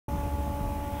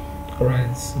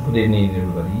Alright, good evening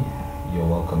everybody. You're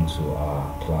welcome to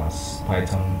our class,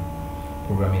 Python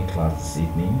programming class this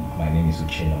evening. My name is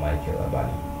Uchenna Michael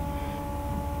Abali.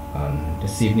 And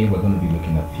this evening we're going to be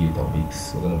looking at a few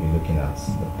topics. We're going to be looking at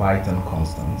the Python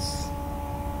constants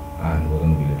and we're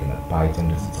going to be looking at Python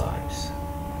data types.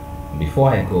 Before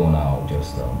I go on, I'll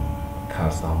just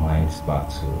cast our minds back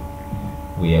to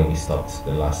where we stopped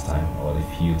the last time, or the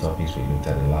few topics we looked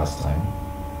at the last time.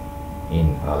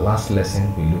 In our last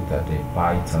lesson, we looked at the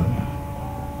Python.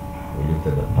 We looked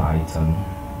at the Python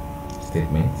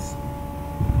statements.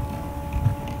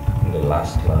 In the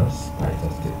last class,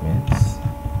 Python statements.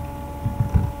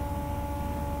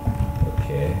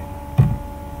 Okay.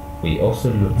 We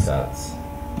also looked at,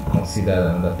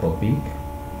 considered another topic,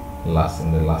 in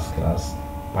the last class,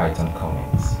 Python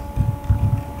comments.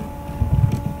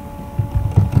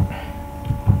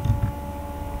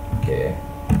 Okay.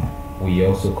 We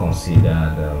also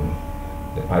considered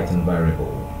the Python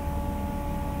variable.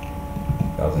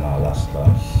 That was in our last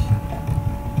class.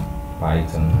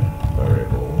 Python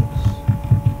variables.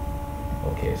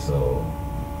 Okay, so,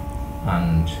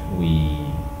 and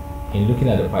in looking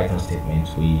at the Python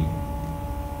statements, we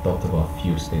talked about a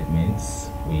few statements.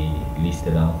 We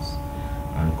listed out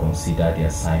and considered the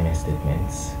assignment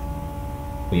statements.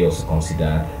 We also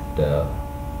considered the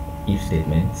if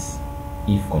statements,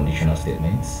 if conditional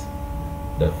statements,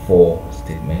 the for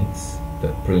statements, the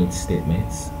print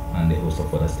statements, and a host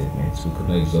of other statements. We could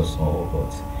not exhaust all,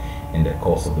 but in the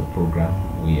course of the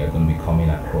program, we are going to be coming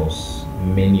across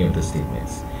many of the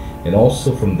statements. And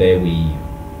also from there, we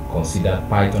considered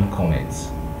Python comments.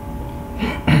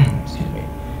 Excuse me.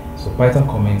 So Python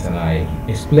comments, and I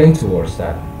explained to us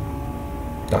that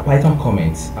the Python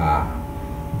comments are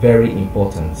very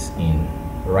important in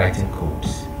writing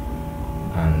codes.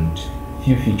 And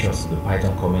few features of the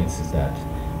Python comments is that,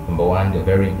 number one, they're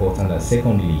very important, and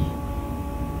secondly,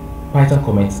 Python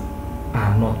comments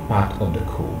are not part of the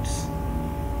codes.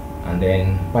 And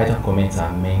then Python comments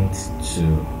are meant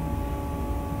to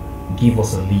give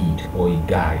us a lead or a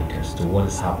guide as to what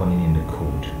is happening in the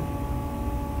code.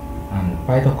 And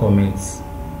Python comments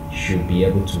should be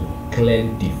able to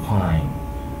clearly define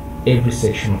every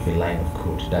section of a line of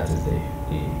code. That is the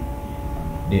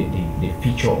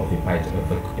feature of a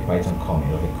Python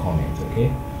comment, of a comment.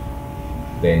 Okay,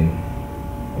 then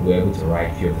we're able to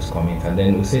write few of these comments, and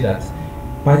then we say that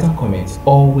Python comments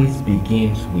always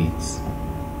begins with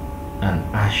an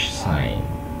hash sign.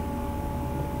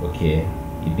 Okay,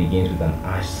 it begins with an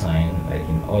hash sign. Like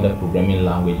in other programming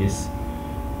languages,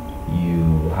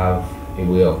 you have a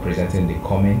way of presenting the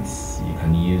comments. You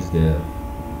can use the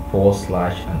 /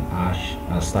 and hash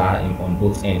and star on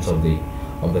both ends of the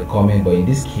comment, but in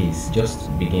this case,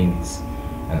 just begin with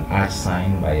an hash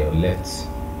sign by your left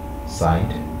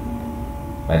side,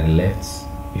 by the left,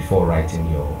 before writing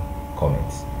your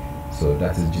comments. So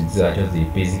these are just the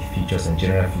basic features and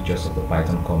general features of the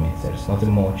Python comments. There's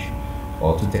nothing much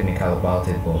or too technical about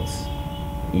it, but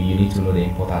you need to know the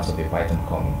importance of a Python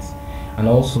comment. And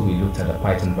also we looked at the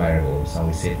Python variables, and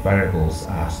we said variables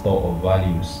are store of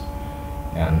values,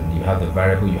 and you have the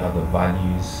variable, you have the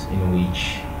values in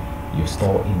which you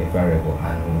store in the variable.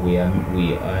 And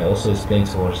I also explained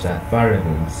to us that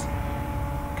variables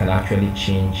can actually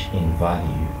change in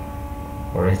value.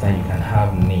 For instance, you can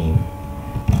have name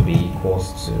to be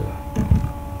equals to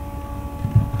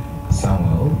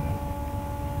Samuel.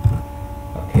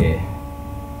 Okay,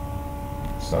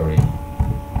 sorry.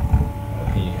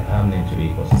 Okay, you can have name to be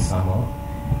equals to Samuel.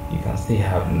 You can still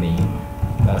have name,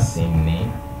 that same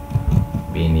name,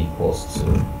 being equals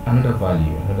to another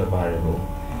value, another variable.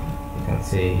 You can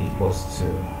say equals to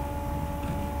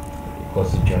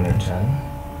Jonathan.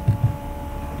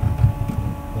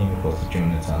 Name equals to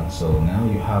Jonathan. So now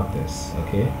you have this.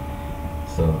 Okay,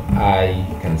 so I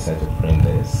can decide to print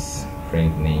this,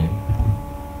 print name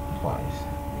twice.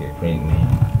 Okay, print name,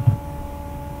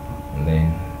 and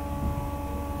then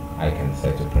I can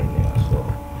decide to print name as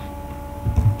well.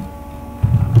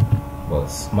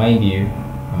 But mind you,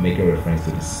 I'm making reference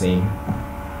to the same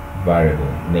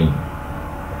variable name.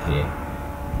 Okay,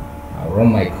 I'll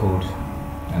run my code,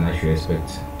 and I should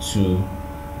expect two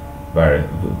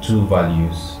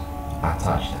values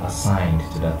attached, assigned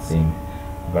to that same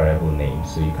variable name.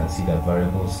 So you can see that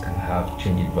variables can have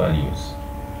changing values.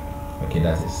 Okay,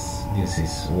 this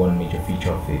is one major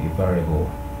feature of a variable.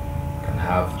 Can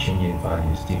have changing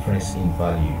values, difference in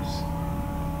values.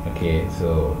 Okay,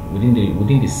 so within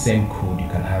the same code, you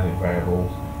can have a variable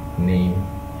name,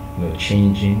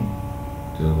 changing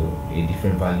to a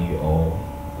different value, or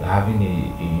having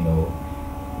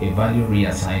a value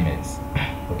reassignment.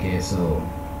 Okay, so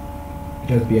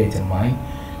just bear it in mind.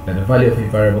 that the value of a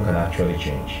variable can actually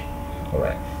change. All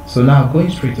right. So now going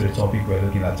straight to the topic we're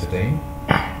looking at today,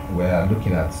 we're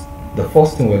looking at the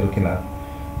first thing we're looking at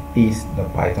is the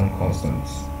Python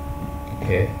constants.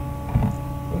 Okay,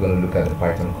 we're going to look at the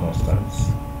Python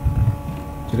constants.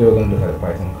 Today we're going to look at the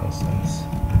Python constants.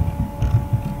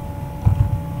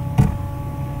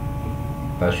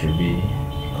 That should be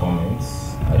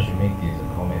comments. I should make these a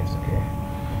comments. Okay.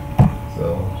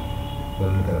 So we're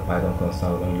going to look at the Python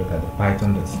constant. We're going to look at the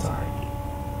Python.type.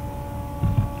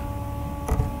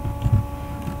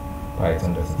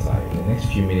 Python.type. In the next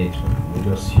few minutes, we'll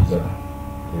just use the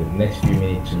next few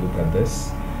minutes to look at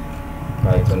this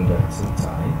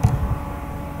Python.type.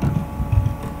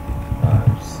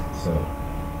 So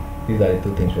these are the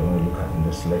two things we're going to look at in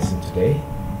this lesson today.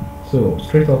 So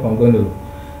straight up,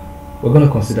 we're going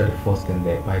to consider the first thing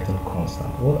there, Python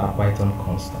constant. What are Python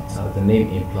constants? As the name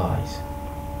implies,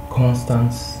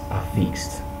 constants are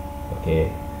fixed.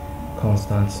 Okay,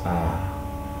 constants are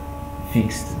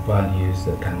fixed values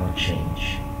that cannot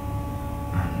change.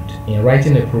 And in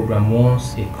writing a program,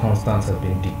 once a constant has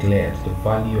been declared, the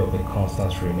value of the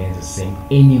constant remains the same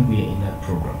anywhere in that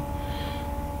program.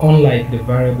 Unlike the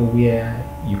variable where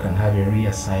you can have a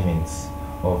reassignment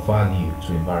of value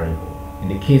to a variable. In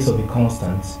the case of a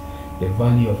constant, the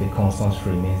value of a constant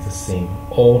remains the same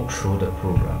all through the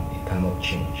program. It cannot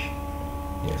change.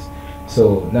 Yes.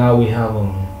 So now we have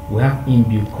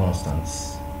inbuilt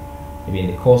constants. Maybe in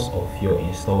the course of your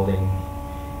installing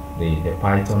the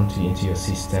Python into your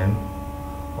system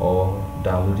or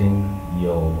downloading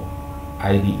your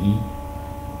IDE,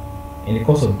 in the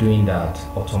course of doing that,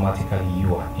 automatically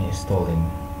you are installing,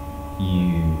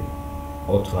 you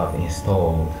ought to have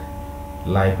installed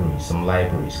some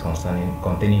libraries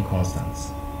containing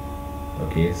constants.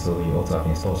 Okay, so you ought to have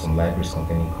installed some libraries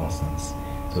containing constants.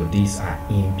 So these are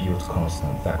inbuilt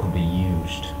constants that could be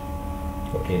used.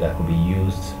 Okay, that could be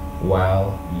used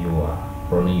while you are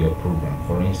running your program.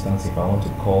 For instance, if I want to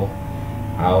call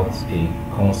out a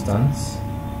constant,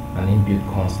 an inbuilt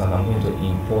constant, I'm going to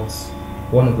import.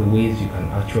 One of the ways you can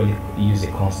actually use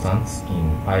a constant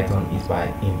in Python is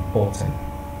by importing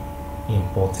the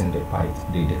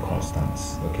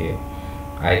constants. Okay,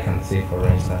 I can say, for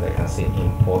instance, I can say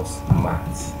import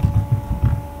maths.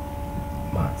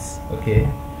 Okay,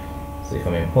 so if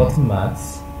I'm importing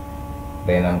maths,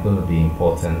 then I'm going to be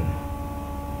importing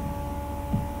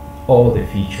all the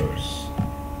features,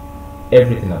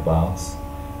 everything about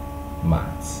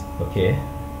maths. Okay,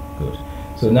 good.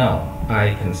 So now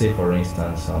I can say, for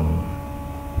instance,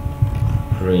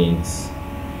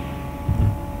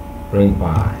 print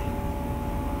by.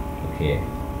 Okay,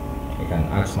 I can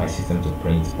ask my system to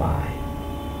print by,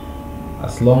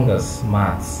 as long as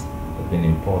maths have been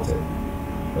imported.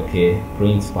 Okay,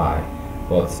 print by,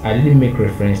 but I didn't make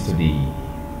reference to the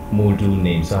module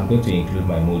name, so I'm going to include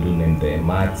my module name there,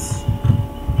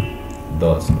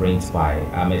 maths.print by.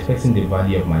 I'm expecting the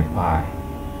value of my pi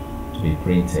to be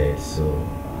printed, so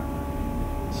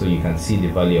you can see the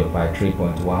value of pi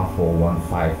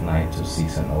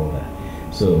 3.1415926 and all that.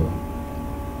 So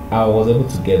I was able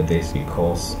to get this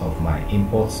because of my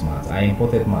imports maths. I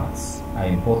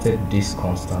imported this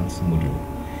constant module.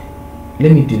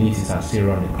 Let me delete it and still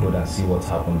run the code and see what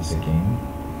happens again.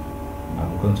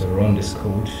 I'm going to run this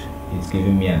code. It's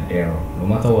giving me an error. No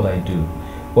matter what I do,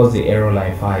 what's the error?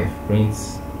 Line 5,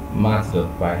 print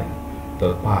math.py,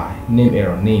 name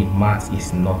error, name math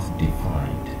is not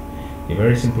defined. The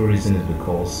very simple reason is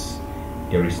because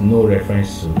there is no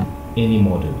reference to any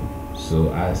module.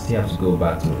 So I still have to go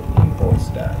back to import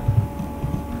that.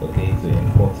 Okay, to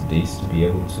import this to be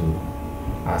able to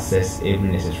access every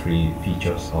necessary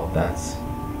features of that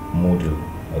module.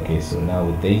 Okay, so now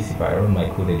with this, if I run my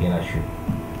code again, I should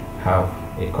have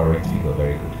a correct figure.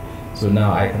 Very good. So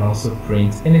now I can also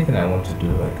print anything I want to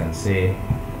do. I can say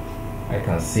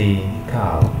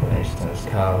cal, for instance,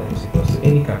 cal is equal to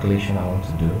any calculation I want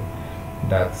to do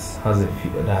that has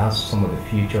some of the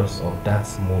features of that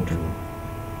module.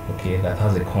 Okay, that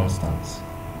has a constant.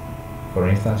 For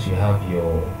instance, you have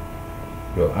your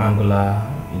angular,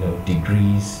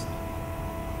 degrees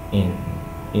in,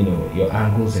 your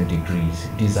angles in degrees.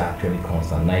 These are actually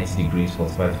constant. 90 degrees,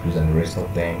 45 degrees, and the rest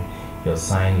of them. Your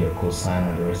sine, your cosine,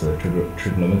 and the rest of the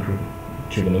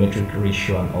trigonometric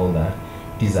ratio and all that.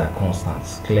 These are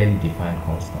constants, clearly defined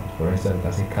constants. For instance, you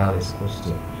can say cal is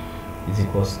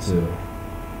equals to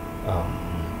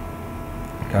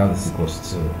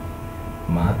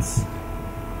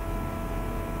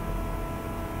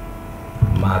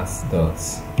maths dot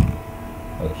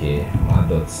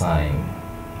sine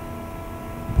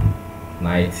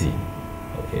 90.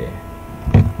 Okay,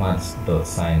 maths dot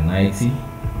sine 90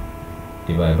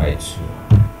 divided by 2.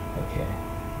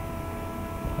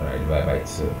 divide by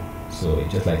 2. So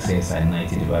it's just like saying sine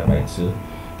 90 divided by 2.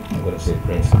 I'm going to say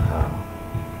print cal.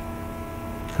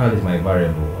 Cal is my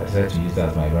variable. I decided to use that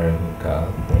as my variable,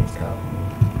 cal, print cal.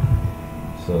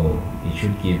 So it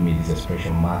should give me this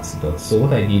expression maths dot. So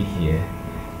what I did here,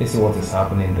 let's see what is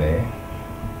happening there.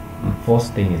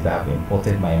 First thing is that I've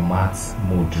imported my maths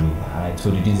module. I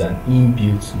told you this is an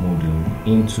inbuilt module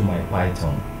into my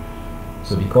Python.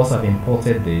 So because I've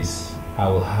imported this, I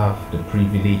will have the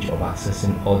privilege of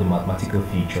accessing all the mathematical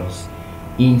features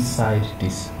inside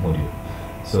this module.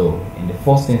 So in the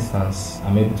first instance,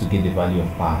 I'm able to get the value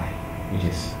of pi, which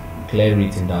is clearly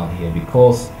written down here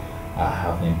because I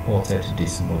have imported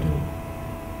this module,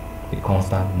 the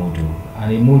constant module.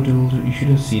 And a module, you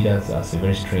shouldn't see that as a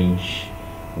very strange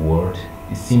word.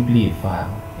 It's simply a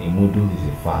file. A module is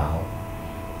a file,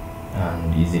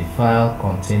 and is a file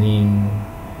containing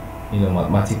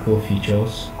mathematical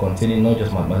features, containing not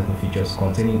just mathematical features,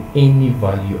 containing any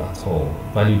value at all,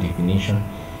 value definition.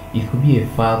 It could be a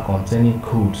file containing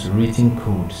codes, written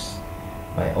codes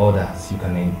by others. You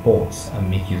can import and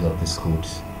make use of these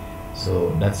codes. So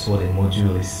that's what a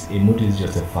module is. A module is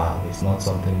just a file. It's not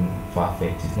something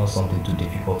far-fetched. It's not something too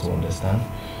difficult to understand.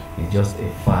 It's just a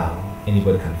file.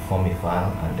 Anybody can form a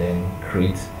file and then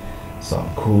create some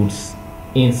codes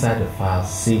inside the file,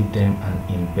 save them and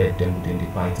embed them within the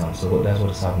Python. So that's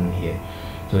what is happening here.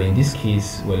 So in this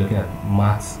case, we're looking at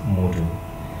maths module.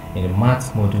 In the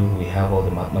maths module, we have all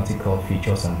the mathematical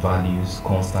features and values,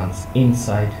 constants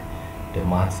inside the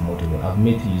maths module. I've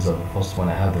made use of the first one.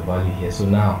 I have the value here. So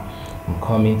now I'm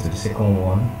coming to the second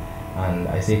one, and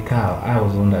I say cal. I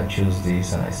was the one that chose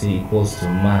this, and I say equals to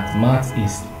math. Math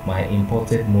is my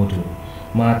imported module.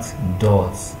 Math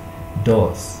dots.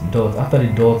 After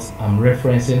the dots, I'm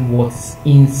referencing what's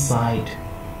inside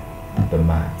the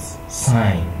math.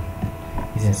 Sine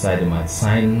is inside the math.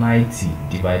 Sine 90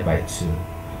 divided by 2.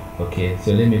 Okay,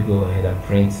 so let me go ahead and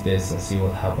print this and see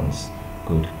what happens.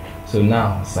 Good. So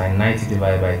now sine 90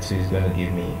 divided by 2 is going to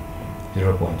give me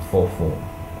 0.44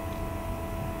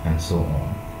 and so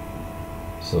on.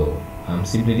 So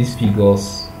simply these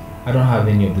figures, I don't have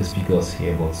any of these figures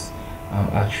here, but I'm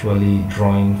actually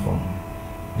drawing from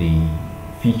the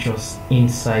features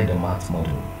inside the math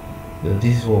module. So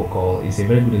this is what we call, is a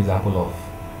very good example of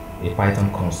a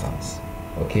Python constant.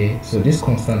 Okay, so these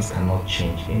constants cannot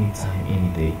change anytime, any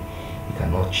day. It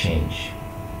cannot change.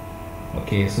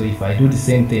 Okay, so if I do the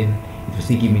same thing, it will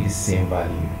still give me the same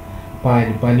value. Pi,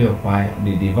 the value of pi,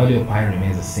 the value of pi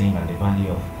remains the same, and the value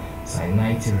of sine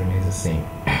 90 remains the same.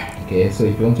 Okay, so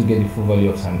if you want to get the full value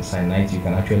of sine 90, you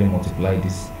can actually multiply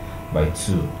this by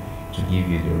 2 to give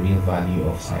you the real value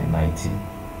of sine 90.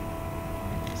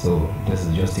 So this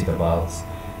is just it about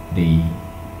the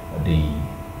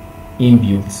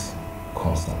inbuilt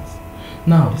constant.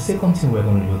 Now the second thing we're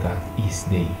going to look at is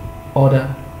the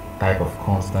other type of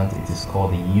constant. It is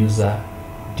called the user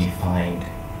defined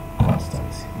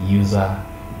constant. User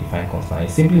defined constant.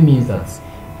 It simply means that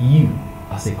you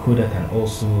as a coder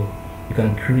you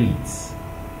can create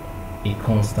a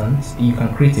constant. You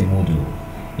can create a module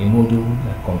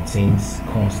that contains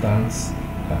constants.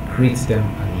 You can create them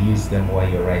and use them while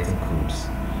you're writing codes.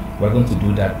 We're going to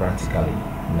do that practically.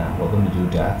 Now we're going to do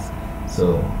that.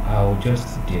 So I'll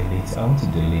just delete. I want to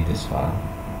delete this file.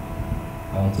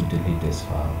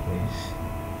 Please.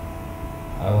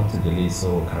 I want to delete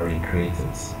so we can recreate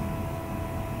it.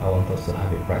 I want us to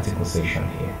have a practical session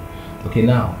here. Okay,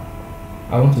 now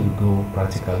I want to go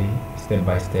practically, step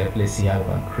by step. Let's see how we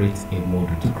can create a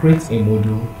module. To create a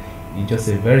module, it's just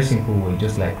a very simple way,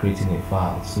 just like creating a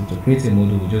file. So to create a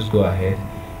module, we just go ahead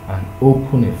and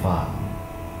open a file.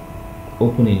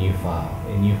 Open a new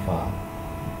file.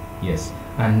 Yes,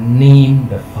 and name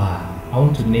the file. I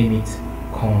want to name it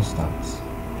constant.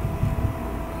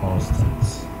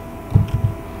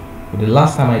 But the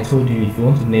last time I told you, if you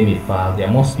want to name a file, there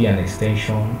must be an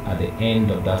extension at the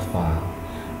end of that file,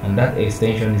 and that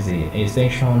extension is an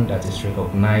extension that is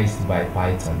recognized by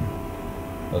Python.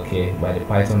 Okay, by the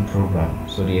Python program.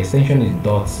 So the extension is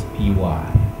 .py.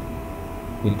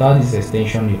 Without this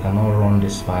extension, you cannot run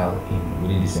this file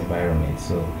within this environment.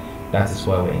 So that is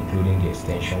why we're including the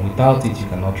extension. Without it, you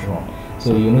cannot run.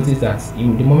 So you notice that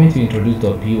the moment you introduce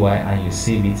 .py and you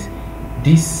save it,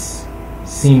 this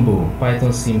symbol,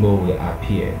 Python symbol, will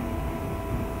appear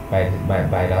by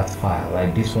that file.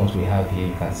 Like this ones we have here,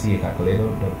 you can see a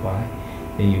calculator.py.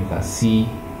 Then you can see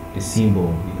the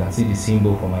symbol. You can see the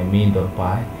symbol for my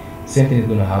main.py. Same thing is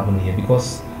going to happen here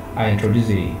because I introduce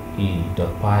a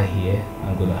 .py here.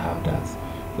 I'm going to have that.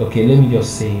 Okay, let me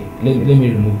just say, let me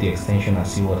remove the extension and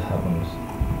see what happens.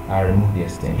 I remove the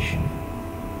extension.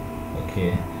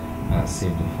 Okay, and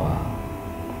save the file.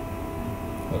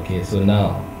 Okay, so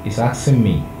now it's asking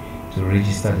me to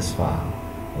register this file.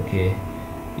 Okay,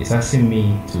 it's asking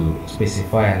me to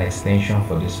specify an extension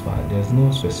for this file. There's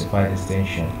no specified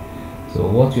extension. So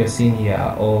what you're seeing here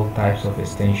are all types of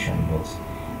extension, but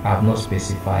I have not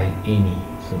specified any.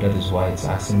 So that is why it's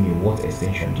asking me what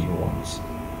extension do you want.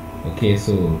 Okay,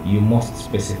 so you must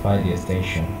specify the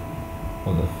extension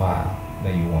of the file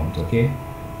that you want. Okay,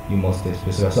 you must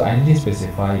specify. So I didn't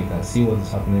specify. You can see what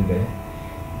is happening there.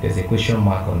 There's a question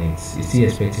mark on it. It's still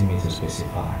expecting me to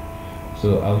specify.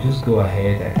 So I'll just go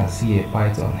ahead. I can see a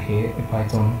Python here, a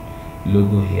Python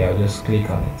logo here. I'll just click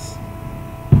on it.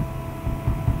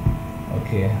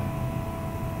 Okay,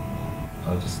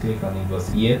 I'll just click on it, but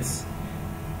yet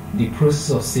the process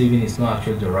of saving is not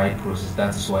actually the right process.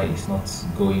 That is why it's not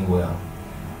going well.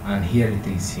 And here it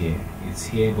is. Here it's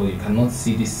here, but you cannot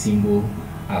see this symbol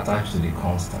attached to the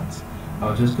constant.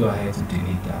 I'll just go ahead to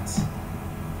delete that,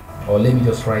 or let me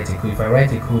just write a code. If I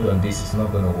write a code on this, it's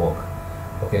not going to work.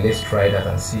 Okay, let's try that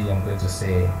and see. I'm going to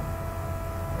say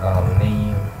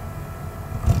name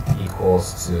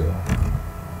equals to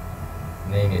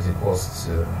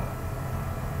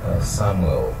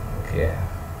Samuel. Okay,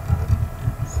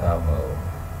 Samuel.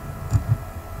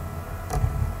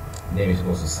 Name is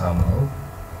equals to Samuel.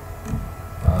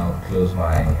 I'll close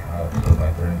my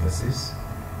parentheses.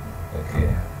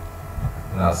 Okay,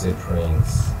 now I'll say print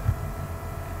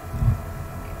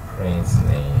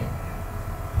name.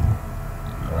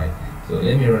 Alright, so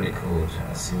let me run the code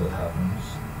and see what happens.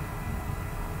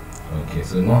 Okay,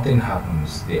 so nothing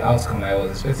happens. The outcome, I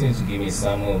was expecting to give me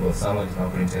Samuel, but Samuel is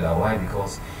not printed out. Why?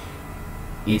 Because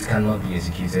it cannot be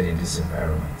executed in this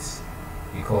environment,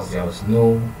 because there was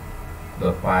no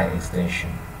 .py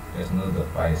extension. There's no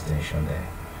 .py extension there,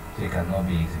 so it cannot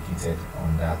be executed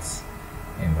on that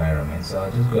environment. So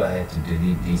I'll just go ahead to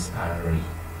delete this and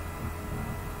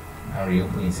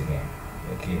reopen it again.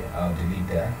 Okay, I'll delete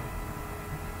that.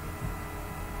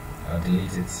 I'll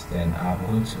delete it. Then I'm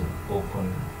going to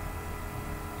open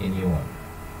a new one.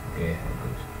 Okay,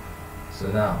 good. So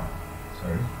now,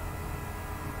 sorry,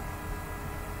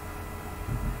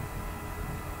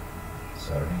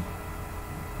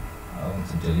 I want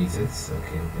to delete it.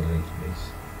 Okay, delete please.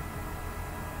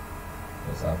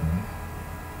 What's happening?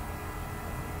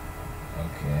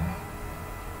 Okay.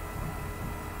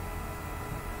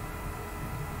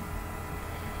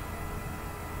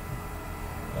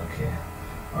 Okay.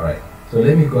 Alright. So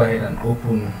let me go ahead and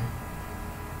open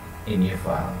a new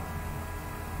file,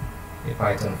 a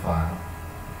Python file.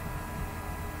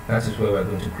 That is where we're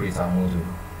going to create our module.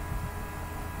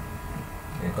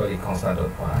 We call it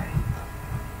constant.py.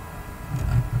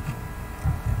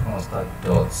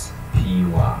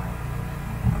 Constant.py,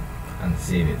 and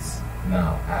save it.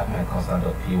 Now I have my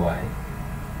constant.py.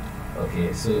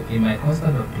 Okay, so in my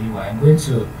constant.py, I'm going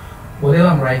to, whatever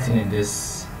I'm writing in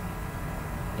this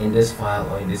file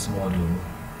or in this module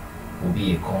will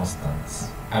be a constant.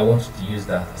 I want to use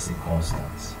that as a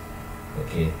constant.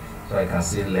 Okay, so I can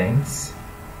say length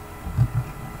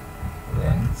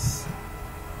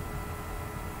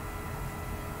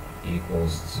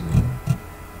equals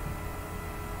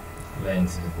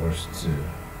to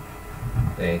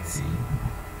 30.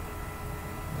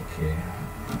 Okay,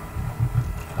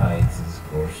 height is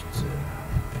equals to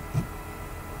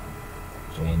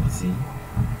 20.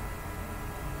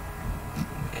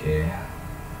 Okay,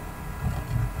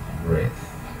 breadth.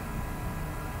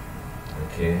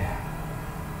 Okay,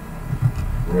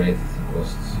 breadth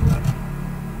equals to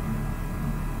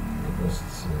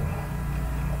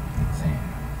 10.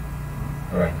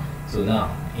 Alright, so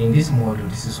now in this module,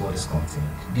 this is what is contained.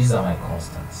 These are my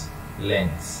constants: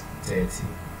 length 30,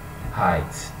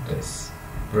 height this,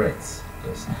 breadth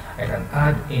this. I can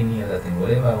add any other thing,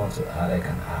 whatever I want to add, I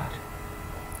can add.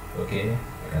 Okay,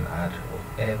 I can add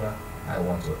whatever I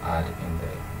want to add in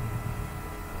there.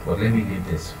 But let me leave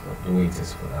this for the way it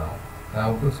is for now. Now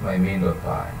I'll go to my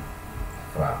main.py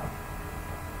file.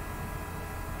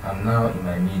 I'm now in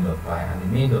my main.py, and the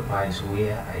main.py is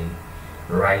where I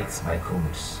write my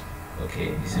codes.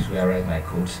 Okay, this is where I write my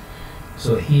codes.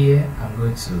 So here I'm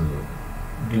going to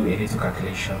do a little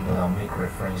calculation, but I'll make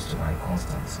reference to my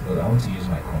constants. But I want to use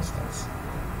my constants.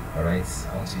 Alright,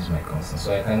 I want to use my constants.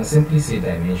 So I can simply say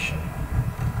dimension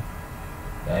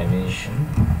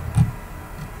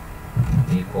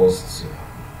equals to,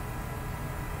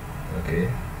 okay,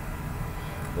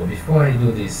 but before I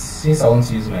do this, since I want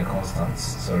to use my constants,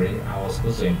 sorry, I was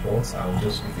supposed to import. I will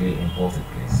just quickly import it,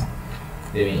 please.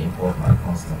 Let me import my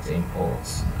constant.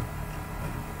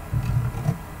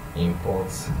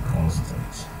 Import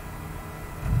constant.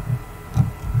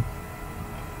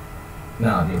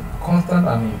 Now the constant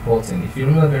I'm importing, if you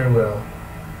remember very well,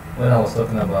 when I was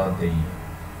talking about the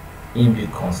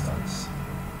inbuilt constants,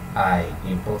 I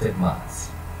imported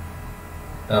maths.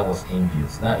 That was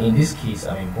inbuilt. Now in this case,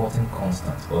 I'm importing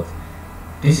constants, but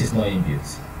this is not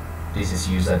inbuilt. This is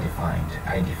user defined.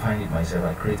 I defined it myself.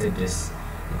 I created this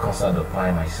the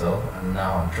constant.py myself, and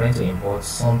now I'm trying to import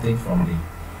something from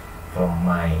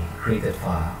my created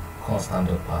file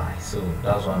constant.py. So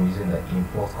that's why I'm using the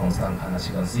import constant, and as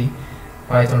you can see,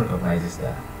 Python recognizes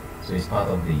that. So it's part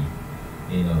of the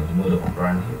the mode of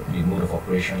the mode of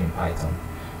operation in Python.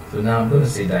 So now I'm going to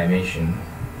say dimension.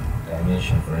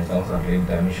 Dimension, for instance, I'm getting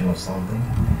dimension of something.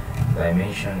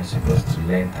 Dimension is equals to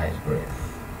length times breadth.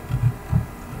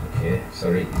 Okay,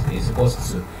 sorry, it's supposed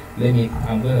to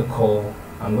I'm going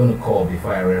to call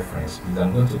before I reference, because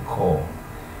I'm going to call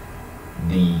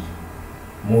the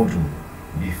module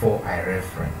before I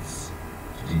reference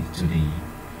to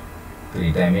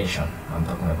the dimension I'm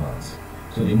talking about.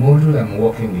 So the module I'm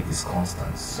working with is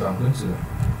constants. So I'm going to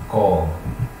call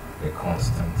the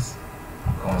constants.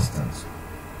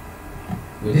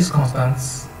 With these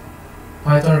constants,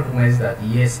 Python recognizes that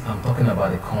yes, I'm talking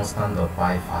about the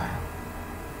constant.py file.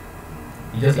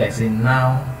 You just like say,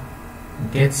 now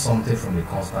get something from the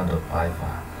constant.py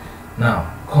file.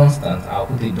 Now constant, I'll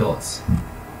put a dot.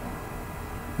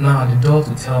 Now the dot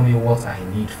will tell me what I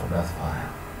need from that file.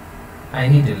 I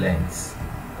need the length.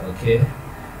 Okay,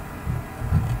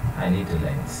 I need the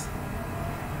length.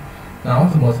 Now I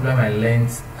want to multiply my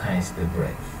length times the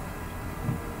breadth.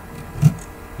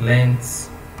 Length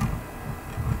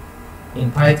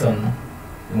in Python,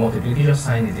 the multiplication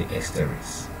sign is the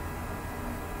asterisk.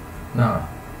 Now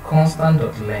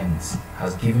constant.length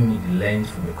has given me the length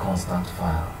from the constant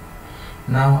file.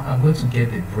 Now I'm going to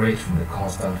get the breadth from the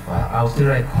constant file. I'll still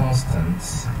write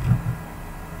constant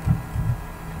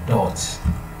dot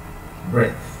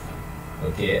breadth.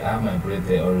 Okay, I have my breadth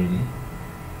there already.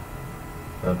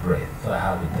 The breadth, so I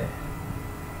have it there.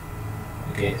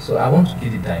 Okay, so I want to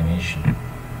get the dimension.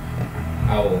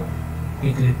 I'll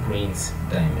quickly print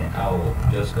dimension. I'll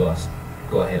just go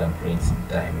ahead and print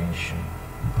dimension.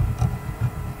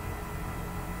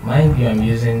 Mind you, I'm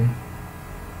using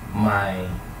my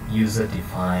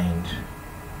user-defined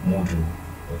module.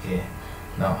 Okay,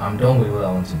 now I'm done with what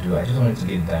I want to do. I just wanted to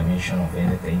get the dimension of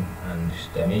anything, and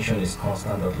dimension is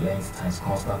constant.length times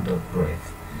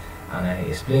constant.breadth. And I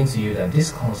explained to you that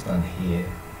this constant here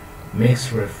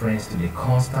makes reference to the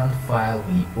constant file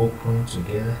we opened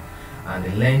together, and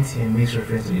the length here makes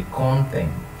reference to the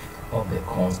content of the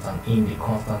constant in the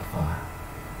constant file.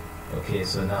 Okay,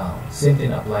 so now same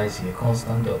thing applies here,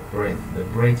 constant.breadth, the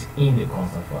breadth in the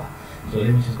constant file. So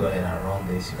let me just go ahead and run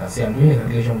this. You can see I'm doing a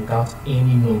calculation without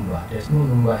any number. There's no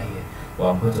number here, but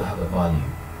I'm going to have a value.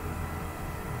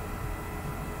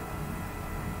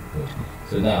 Good.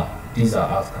 So now this is our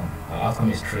outcome. Our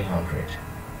outcome is 300.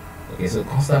 Okay, so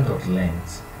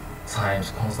constant.length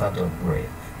times constant.breadth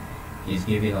is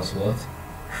giving us what?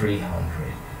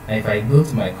 300. And if I go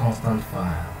to my constant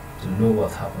file to know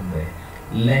what happened there,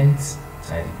 length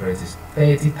times breadth is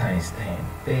 30 times 10.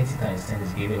 30 times 10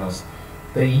 is giving us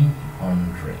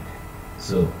 300.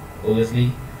 So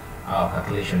obviously our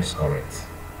calculation is correct.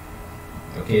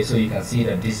 Okay, so you can see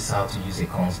that this is how to use a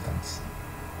constant.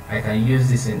 I can use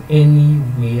this in any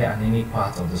way and any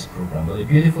part of this program, but the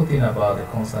beautiful thing about the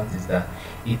constant is that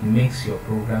it makes your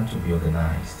program to be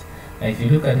organized. Now if you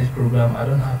look at this program, I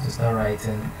don't have to start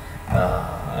writing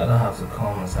I don't have to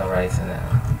come and start writing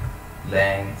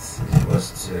length is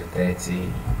equals to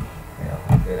 30,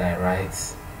 then I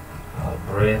write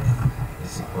breadth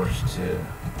is equals to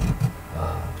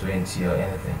 20 or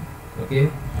anything. Okay,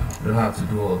 I don't have to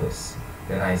do all this.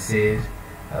 Then I said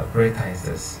breadth times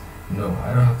this. No,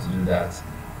 I don't have to do that.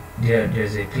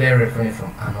 There's a clear reference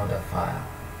from another file.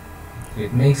 So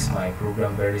it makes my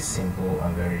program very simple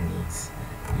and very neat.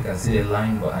 You can see the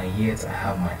line, but and yet I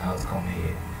have my outcome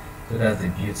here. So that's the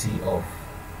beauty of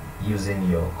using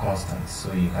your constants.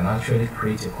 So you can actually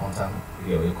create your constant,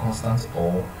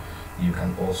 or you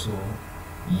can also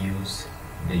use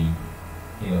the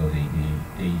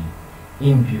the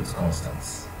inbuilt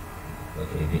constants.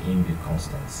 Okay, the inbuilt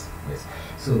constants. Yes.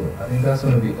 So I think that's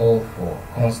going to be all for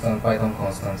Python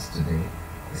constants today,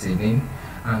 this evening.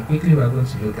 And quickly we're going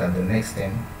to look at the next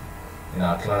thing in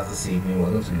our class this evening.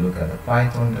 We're going to look at the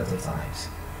Python data types.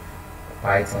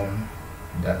 Python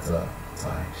data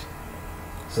types.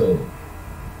 So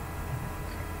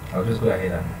I'll just go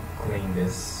ahead and clean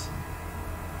this.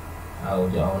 I'll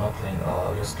not clean,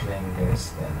 I'll just clean this,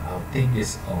 then I'll take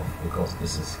this off because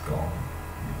this is gone.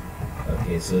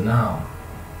 Okay, so now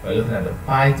we're looking at the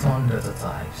Python data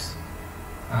types,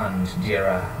 and there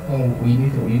are you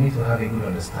need to have a good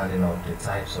understanding of the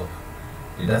types of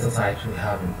the data types we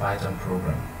have in Python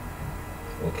program.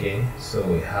 Okay, so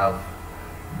we have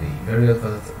the various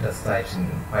data types in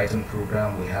Python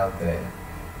program. We have the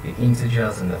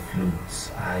integers and the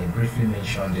floats. I briefly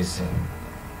mentioned this in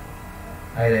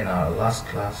either in our last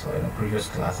class or in a previous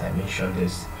class. I mentioned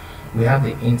this. We have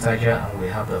the integer and we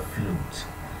have the float,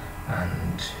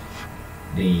 and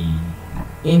the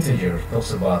integer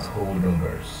talks about whole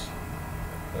numbers.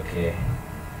 Okay,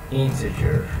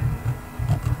 integer,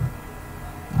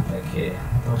 okay,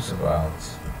 talks about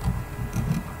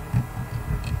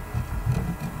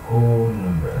whole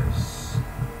numbers.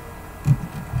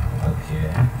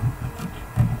 Okay,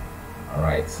 all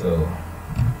right, so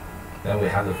then we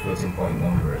have the floating point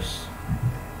numbers.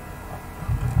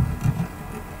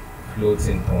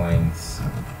 Floating points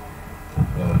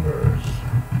numbers.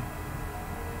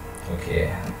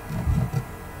 Okay,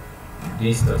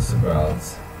 this talks about,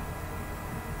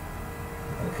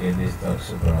 okay, this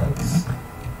talks about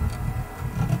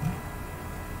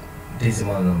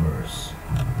decimal numbers.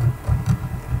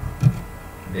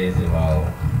 Decimal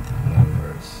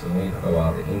numbers. So when you talk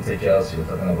about the integers, you're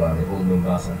talking about the whole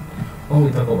numbers, and when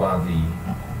we talk about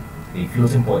the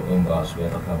floating point numbers, we're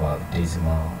talking about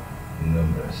decimal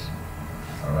numbers.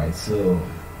 All right, so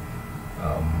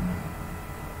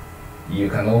you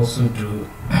can also do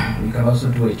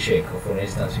a check. For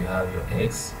instance, you have your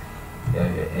x, you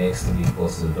have your x to be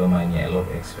equals to, don't mind me, I love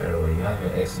x very well. You have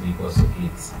your x to be equals to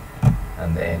 8,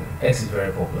 and then x is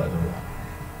very popular though.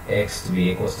 X to be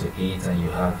equals to 8, and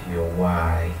you have your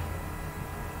y.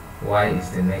 Y is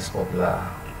the next popular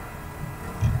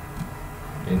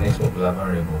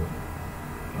variable.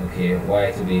 Okay,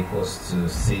 y to be equals to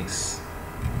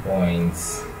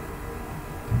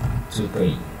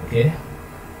 6.23. okay,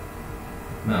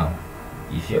 now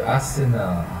if you're asking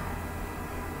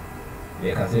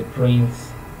you can say print,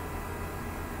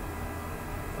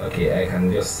 okay, I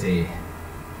can just say,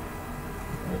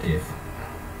 okay,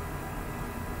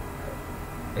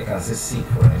 I can say seek,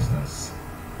 for instance.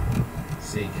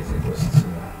 Seek is equals to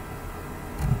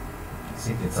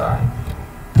seek the type.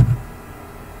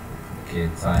 Okay,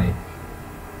 type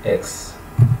x.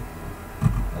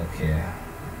 Okay,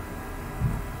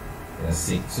 then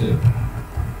seek 2.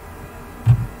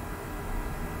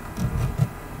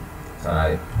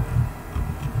 Type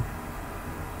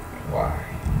y.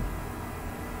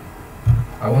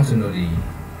 I want to know the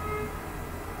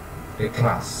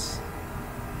class.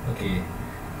 Okay,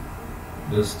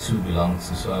 those two belong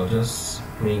to, so I'll just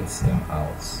print them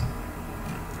out.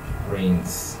 Print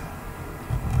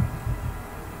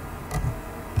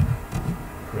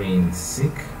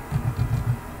seek,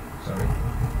 sorry,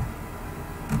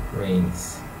 print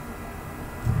seek,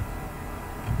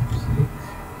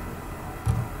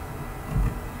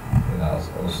 and I'll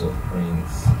also print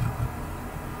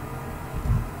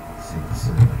seek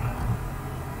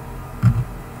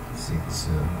 2.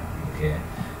 Okay,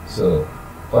 so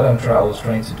what I was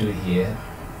trying to do here,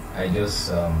 I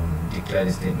just declare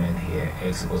the statement here,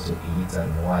 x equals to 8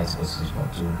 and y is equals to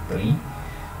 6.23,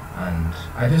 and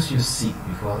I just use seek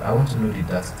because I want to know the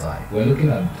data type. We're looking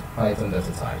at Python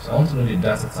data types. I want to know the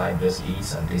data type this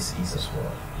is and this is as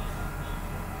well.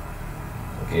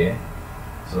 Okay,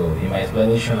 so in my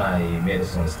explanation I made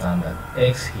us understand that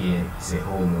x here is a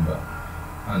whole number,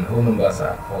 and whole numbers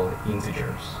are called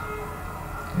integers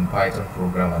in Python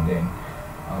program, and then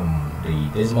the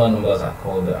decimal numbers are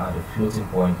called the floating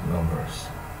point numbers,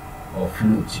 or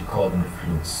floats, you call them the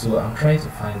floats. So I'm trying to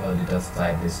find out the data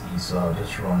type this is, so I'll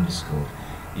just run this code.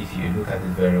 If you look at it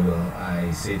very well,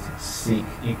 I said seek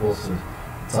equals to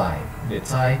type. The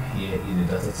type here is the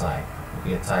data type.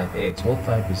 Okay, type x. What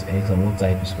type is x and what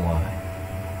type is y?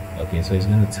 Okay, so it's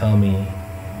going to tell me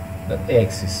that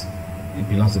x it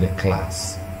belongs to the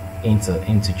class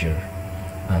integer,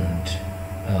 and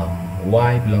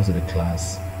y belongs to the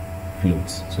class float.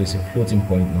 So it's a floating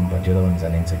point number, the other one is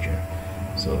an integer.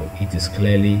 So it is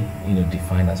clearly,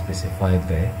 defined and specified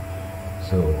there.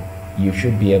 So you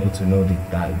should be able to know the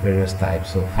various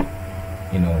types of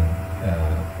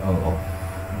of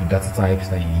the data types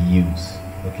that you use.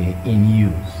 Okay, in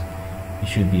use, you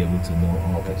should be able to know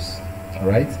all this. All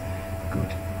right,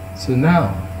 good. So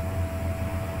now,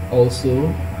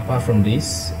 also apart from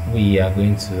this, we are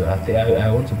going to, I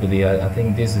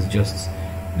think this is just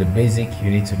the basic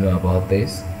you need to know about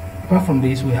this. Apart from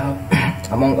this, we have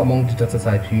among the data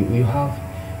types,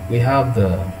 we have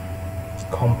the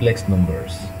complex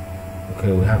numbers.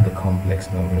 Okay, we have the complex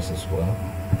numbers as well.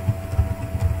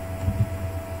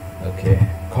 Okay,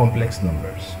 complex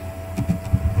numbers.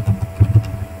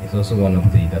 It's also one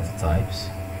of the data types,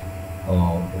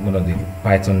 or one of the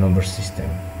Python number system.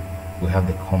 we have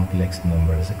the complex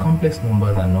numbers. The complex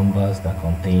numbers are numbers that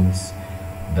contains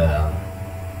the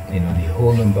the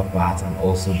whole number part and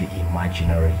also the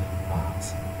imaginary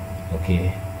part.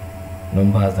 Okay,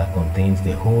 numbers that contains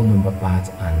the whole number part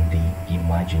and the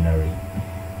imaginary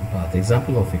part.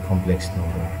 Example of a complex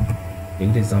number. A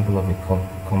good example of a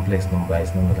complex number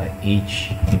is number like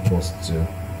h equals to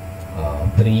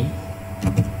 3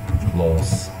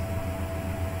 plus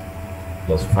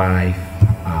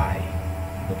 5i.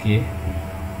 Okay,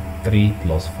 3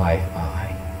 plus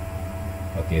 5i.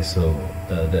 Okay, so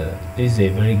this is a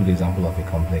very good example of a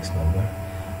complex number,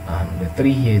 and the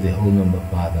 3 here is the whole number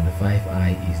part and the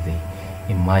 5i is the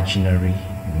imaginary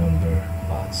number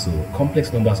part. So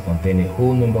complex numbers contain a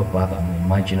whole number part and an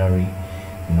imaginary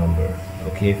number.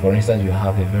 Okay, for instance, you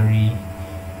have a very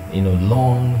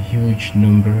long, huge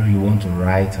number you want to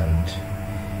write and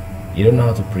you don't know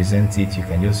how to present it. You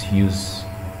can just use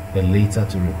the letter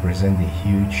to represent the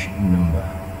huge number.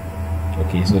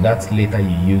 Okay, so that letter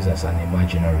you use as an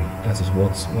imaginary. That is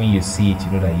what, when you see it,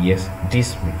 you know that yes,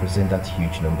 this represents that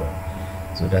huge number.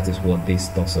 So that is what this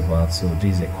talks about. So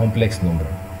this is a complex number,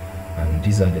 and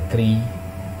these are the three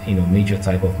major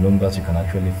type of numbers you can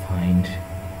actually find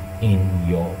in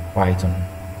your Python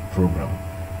program,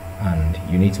 and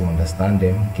you need to understand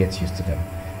them, get used to them.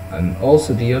 And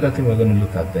also the other thing we're going to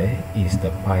look at there is the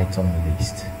Python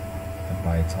list. The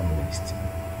Python list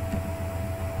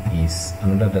is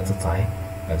another data type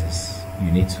that is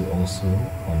you need to also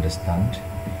understand.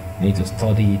 You need to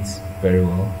study it very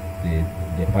well,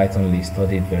 the Python list,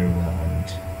 study it very well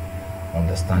and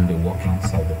understand the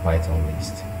workings of the Python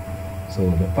list. So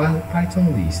the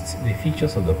Python list, the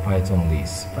features of the Python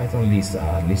list. Python lists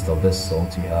are a list of this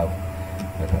sort. You have,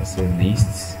 I can say,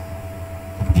 lists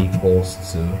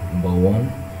equals to number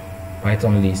 1.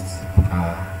 Python lists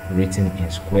are written in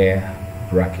square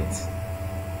brackets.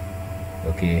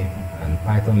 Okay, and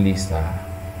Python lists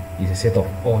is a set of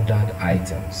ordered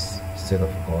items. Set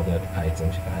of ordered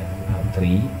items. You can have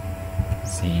 3,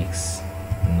 6,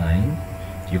 9.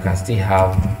 You can still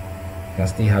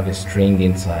have a string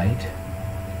inside.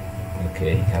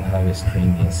 Okay, you can have a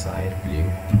string inside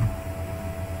blue.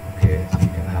 Okay, so you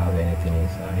can have anything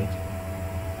inside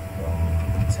from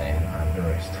 10 and the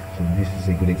rest. So this is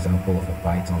a good example of a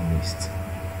Python list.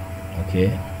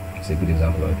 Okay, it's a good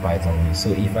example of a Python list. So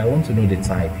if I want to know the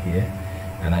type here,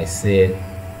 and I said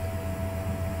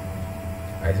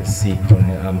seek,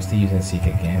 I'm still using seek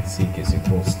again. Seek is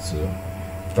equals to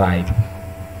type.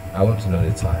 I want to know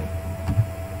the type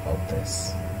of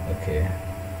this. Okay,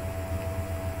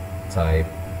 type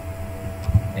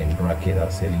in bracket,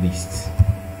 I'll say list.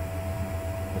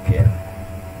 Okay,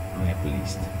 type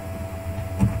list.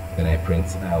 Then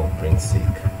I'll print seek.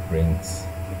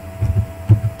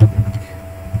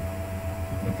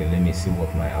 Okay, let me see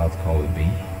what my outcome will be.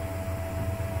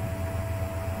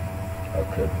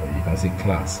 Okay, you can see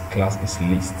class is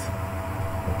list.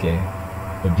 Okay,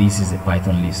 but this is a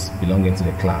Python list belonging to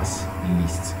the class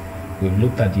list. We've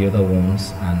looked at the other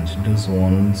ones, and those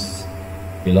ones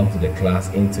belong to the class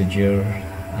integer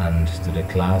and to the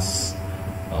class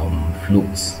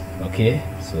floats. Okay,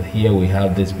 so here we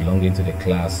have this belonging to the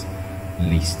class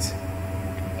list.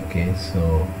 Okay,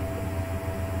 so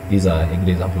these are a good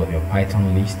example of your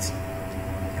Python list,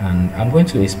 and I'm going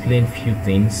to explain few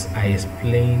things I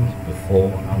explained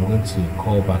before. I'm going to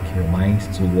call back your mind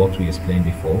to what we explained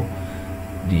before,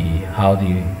 how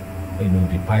the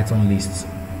Python lists,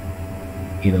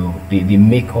 the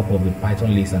makeup of the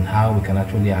Python list and how we can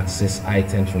actually access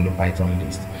items from the Python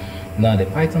list. Now the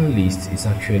Python list is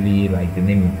actually, like the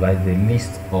name implies, the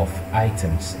list of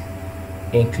items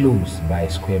enclosed by a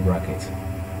square bracket,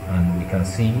 and we can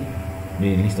see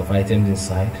the list of items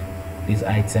inside. These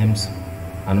items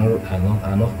are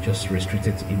not just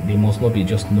restricted. They must not be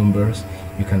just numbers.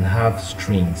 You can have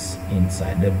strings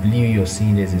inside. The blue you're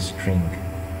seeing is a string.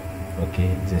 Okay,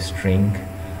 it's a string,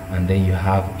 and then you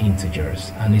have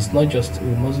integers, and it's not just,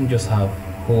 we mustn't just have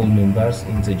whole numbers,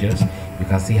 integers. You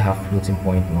can still have floating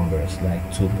point numbers like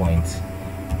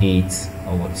 2.8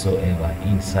 or whatsoever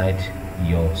inside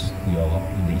your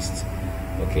list.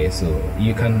 Okay, so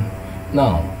you can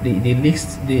now the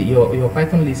list, your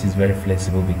Python list is very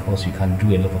flexible because you can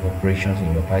do a lot of operations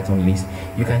in your Python list.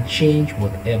 You can change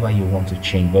whatever you want to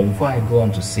change. But before I go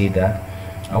on to say that,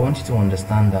 I want you to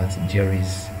understand that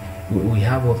we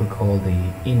have what we call the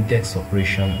index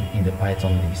operation in the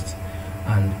Python list,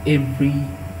 and every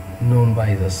number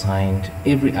is assigned,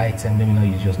 every item, let me not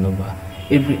use just number,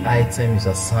 every item is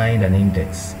assigned an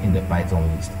index in the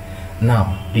Python list.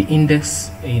 Now the index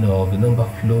of the number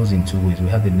flows in two ways. We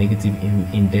have the negative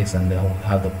index, and then we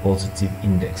have the positive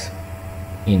index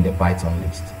in the Python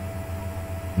list.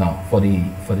 Now for the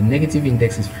negative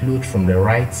index is flowed from the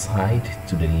right side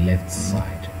to the left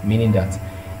side, meaning that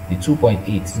the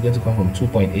 2.8 is going to come from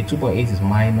 2.8. 2.8 is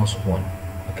minus 1,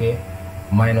 okay,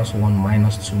 minus 1,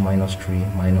 minus 2, minus 3,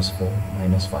 minus 4,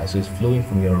 minus 5. So it's flowing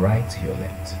from your right to your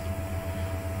left.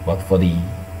 But for the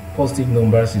positive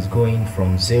numbers, it's going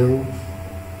from 0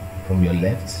 from your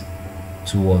left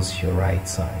towards your right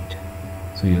side.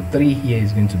 So your 3 here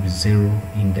is going to be 0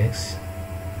 index.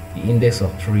 The index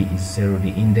of 3 is 0. The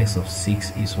index of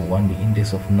 6 is 1. The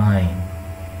index of 9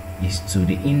 is 2.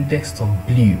 The index of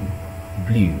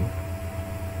blue,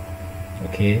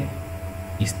 okay,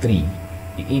 is 3.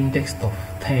 The index of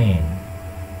 10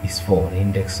 is 4. The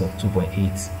index of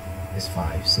 2.8 is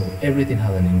 5. So everything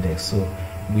has an index. So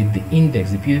with the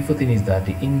index, the beautiful thing is that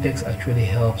the index actually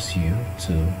helps you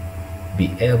to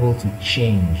be able to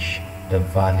change the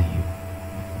value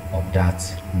of that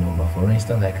number. For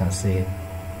instance, I can say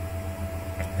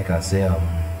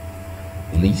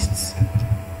lists,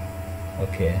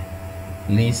 okay,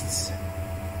 lists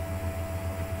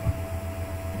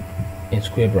in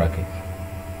square bracket,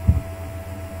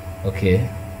 okay,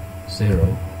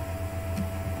 0,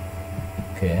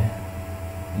 okay,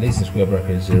 list in square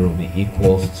bracket 0 will be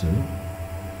equals to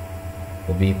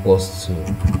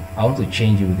I want to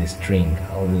change it with a string.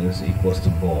 I want to do this equals to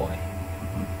boy,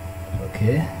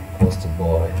 okay, equals to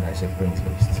boy, and I say print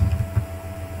list.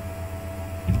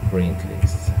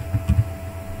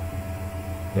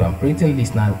 So I'm printing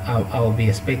list now. I'll be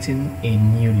expecting a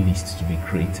new list to be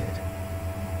created,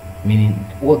 meaning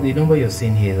what the number you're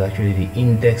seeing here is actually the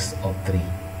index of 3,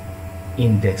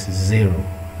 index 0.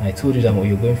 I told you that when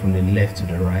you're going from the left to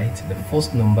the right, the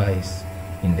first number is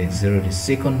index 0, the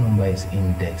second number is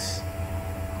index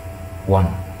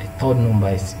 1, the third number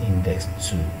is index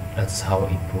 2. That's how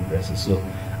it progresses. So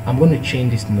I'm going to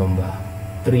change this number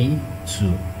 3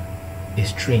 to a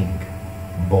string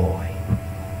boy,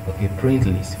 okay, print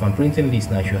list. If I'm printing list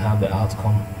now, I should have the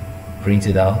outcome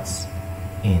printed out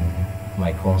in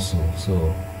my console.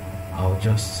 So I'll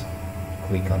just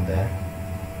click on that.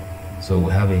 So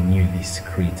we have a new list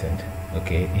created,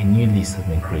 okay, a new list has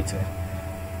been created.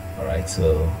 All right,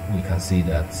 so we can see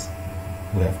that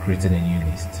we have created a new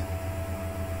list.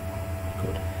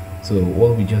 Good. So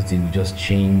what we just did, we just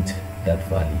changed that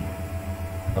value.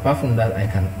 Apart from that, I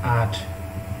can add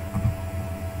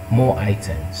more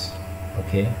items,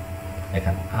 okay, I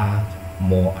can add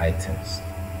more items,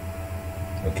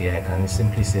 okay. I can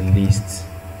simply say list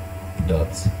dot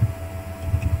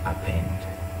append,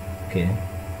 okay,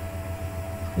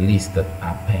 list dot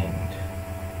append,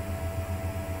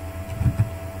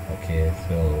 okay.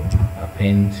 So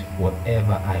append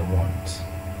whatever I want,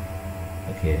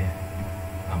 okay,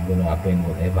 I'm going to append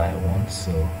whatever I want.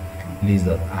 So list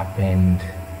dot append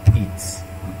it,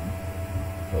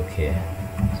 okay.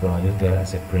 So I'll just do it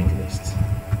as a print list.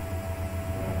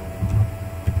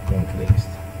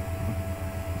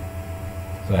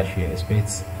 So I should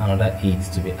expect another 8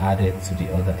 to be added to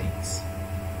the other 8.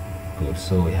 Good.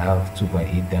 So we have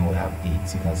 2.8, then we have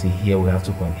 8. You can see here we have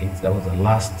 2.8. That was the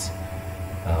last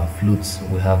flutes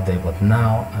we have there, but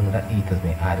now another 8 has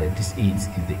been added. This 8 is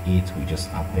the 8 we just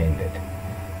appended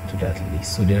to that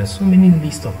list. So there are so many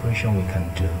list operations we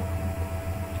can do,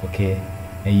 okay.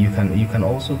 And you can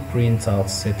also print out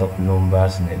set of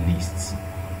numbers in a list.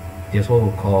 There's what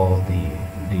we call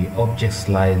the object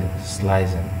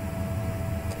slicing.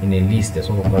 In a list,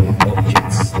 there's what we call the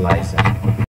object slicing.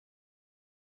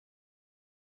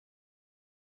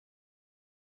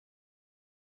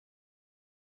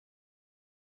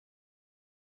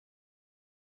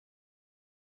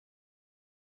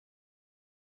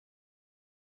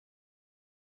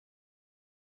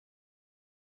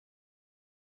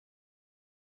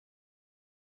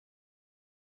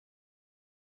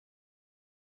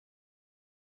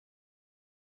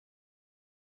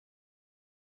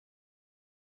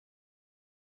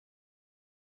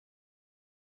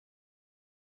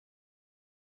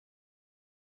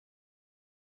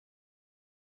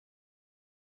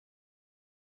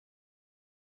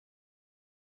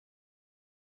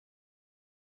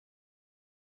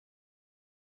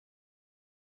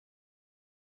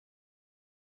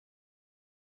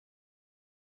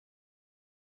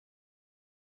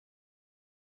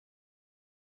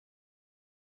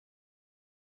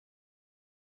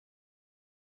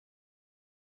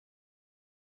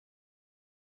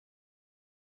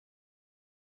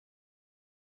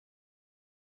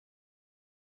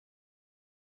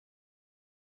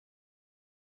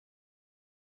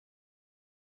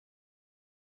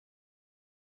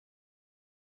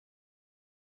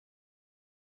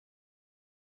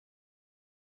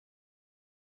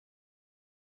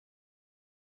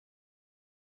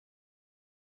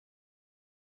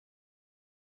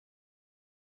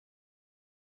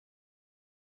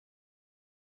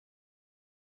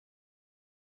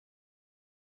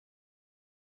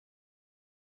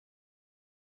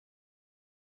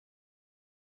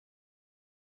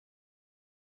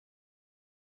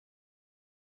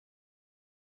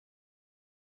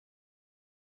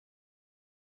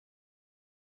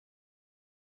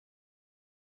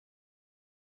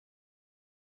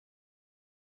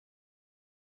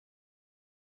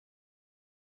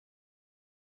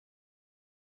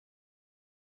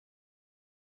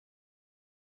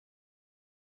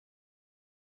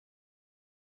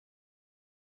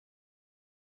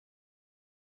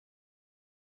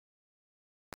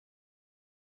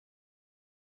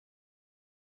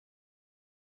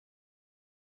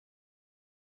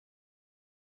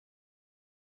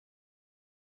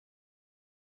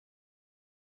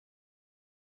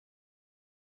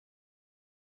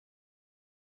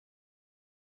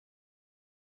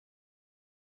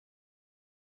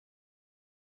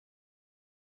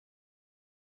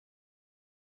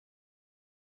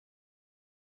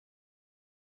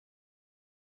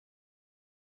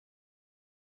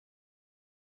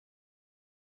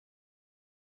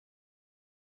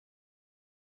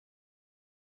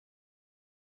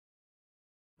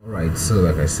 Alright, so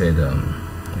like I said,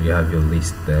 you have your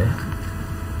list there.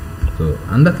 So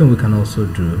another thing we can also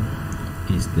do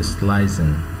is the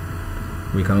slicing.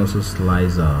 We can also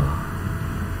slice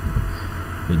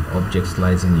with object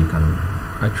slicing. You can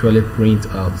actually print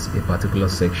out a particular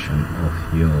section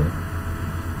of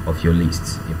your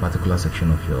list,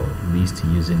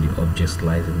 using the object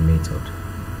slicing method.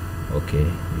 Okay,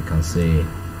 you can say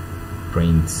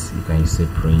print,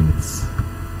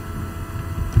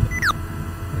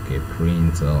 okay,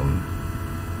 print you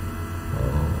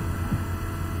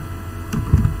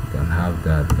can have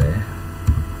that there.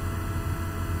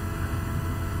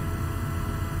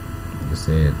 You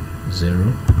said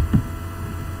 0,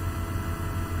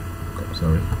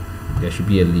 sorry, there should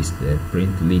be a list there.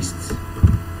 Print list,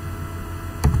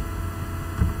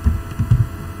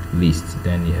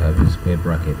 then you have your square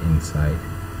bracket inside,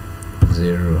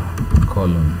 0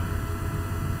 column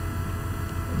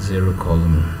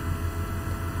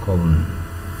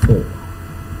 4.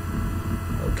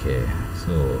 Okay,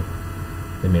 so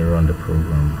let me run the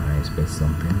program. I expect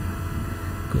something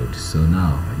good. So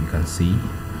now you can see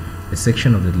a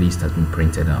section of the list has been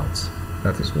printed out.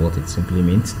 That is what it simply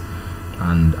means,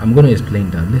 and I'm going to explain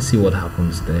that. Let's see what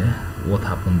happens there. What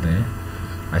happened there?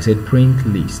 I said print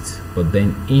list, but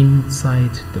then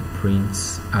inside the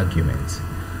print argument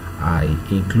I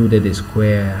included a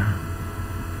square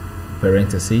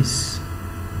parenthesis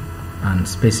and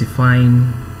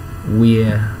specifying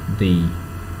where the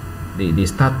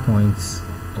start points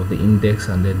of the index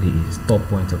and then the stop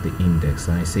point of the index.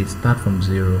 And I say start from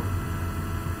 0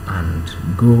 and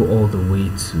go all the way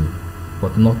to,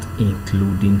 but not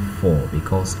including 4,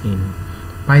 because in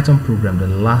Python program the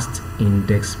last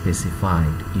index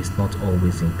specified is not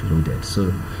always included.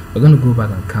 So we're going to go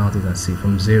back and count it and see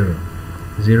from 0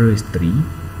 is 3.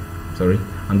 Sorry,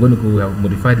 I'm going to go, we have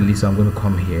modified the list, so I'm going to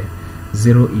come here.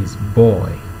 0 is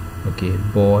boy, okay,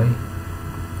 boy.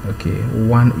 Okay,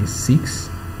 1 is 6,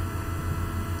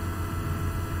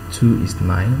 2 is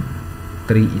 9,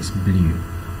 3 is blue,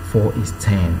 4 is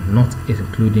 10, not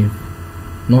including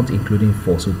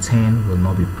 4, so 10 will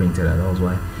not be printed. That was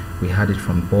why we had it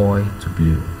from boy to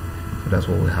blue. So that's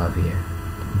what we have here,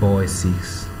 boy,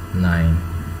 6, 9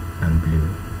 and blue.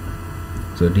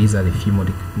 So these are the few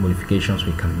modifications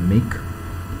we can make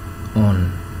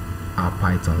on our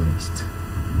Python list.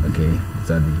 Okay, these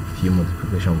are the few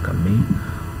modifications we can make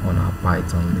on our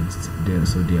Python list.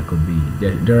 So there could be,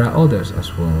 there are others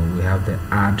as well. We have the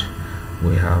add,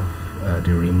 we have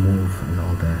the remove and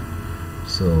all that.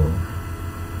 So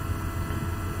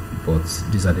but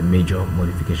these are the major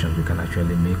modifications we can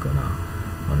actually make on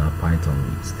our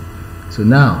Python list. So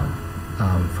now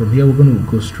from here we're going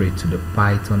to go straight to the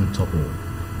Python tuple.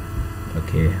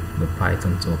 Okay, the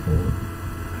Python tuple.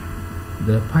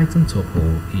 The Python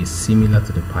tuple is similar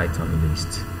to the Python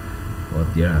list,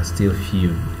 but there are still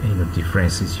few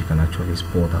differences you can actually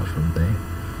spot out from there.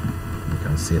 You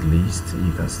can say list,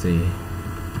 you can say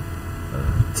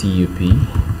tup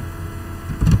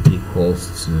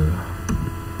equals to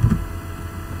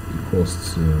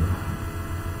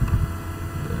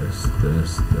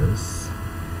this.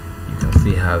 You can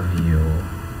still have your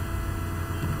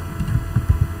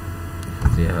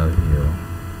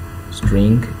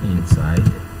string inside.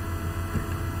 You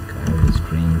can have a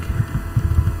string.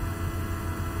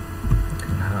 You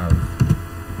can have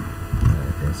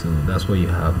so that's what you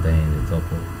have there in the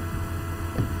tuple.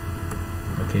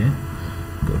 Okay,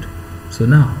 good. So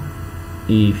now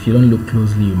if you don't look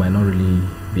closely, you might not really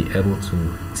be able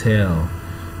to tell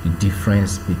the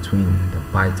difference between the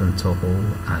Python tuple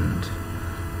and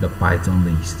the Python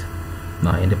list.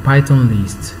 Now in the Python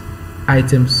list,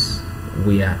 items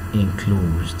were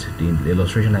enclosed. The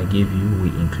illustration I gave you, we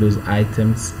enclose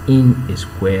items in a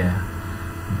square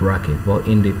bracket, but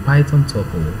in the Python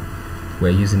tuple we're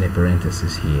using a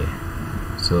parenthesis here.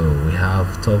 So we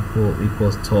have tuple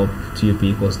equals tup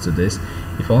equals to this.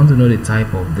 If I want to know the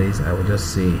type of this, I will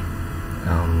just say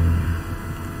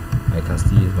I can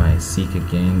still use my seek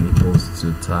again, equals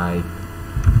to type,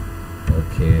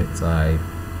 okay, type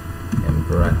and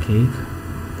bracket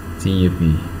tup,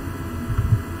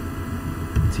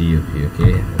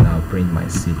 okay, and I'll print my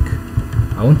seek.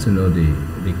 I want to know the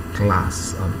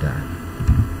class of that.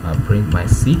 I'll print my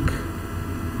seek.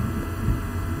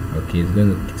 Okay, it's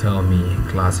going to tell me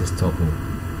class is tuple.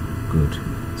 Good.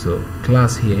 So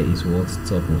class here is what?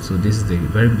 Tuple. So this is a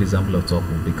very good example of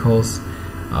tuple, because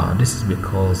this is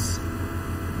because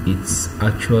it's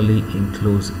actually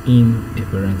enclosed in a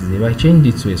parenthesis. If I change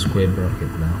it to a square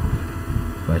bracket now,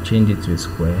 if I change it to a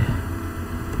square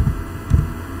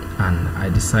and I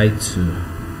decide to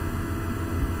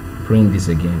print this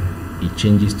again, it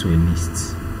changes to a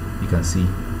list. You can see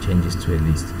changes to a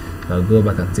list. So I'll go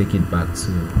back and take it back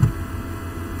to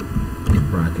a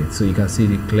bracket. So you can see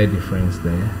the clear difference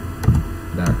there,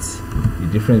 that the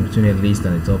difference between a list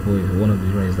and a tuple is one of the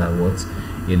differences that what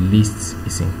a list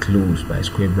is enclosed by a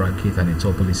square bracket and a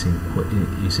tuple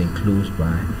is enclosed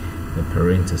by the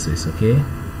parentheses. Okay,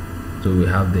 so we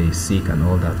have the seek and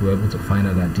all that. We're able to find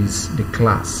out that the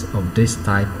class of this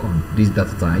type of this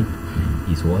data type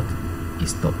is what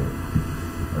is tuple.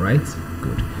 All right,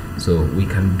 good. So we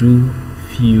can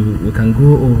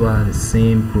go over the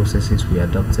same processes we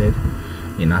adopted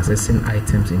in accessing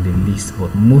items in the list,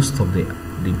 but most of the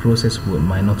process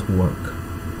might not work.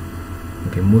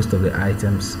 Okay, most of the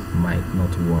items might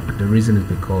not work. The reason is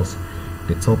because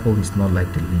the tuple is not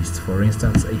like the list. For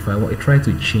instance, if I try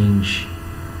to change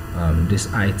this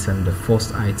item, the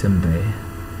first item there,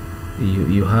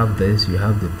 you have this, you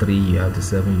have the 3, you have the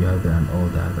 7, you have the and all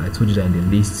that. I told you that in the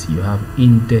list you have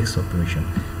index operation.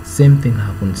 Same thing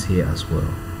happens here as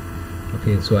well.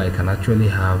 Okay, so I can actually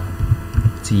have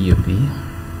TUP.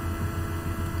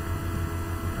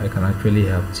 I can actually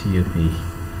have TUP.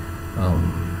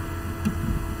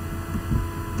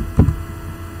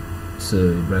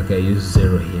 So bracket, I use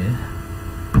 0 here.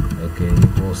 Okay,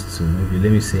 equals to, maybe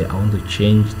let me say I want to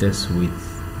change this with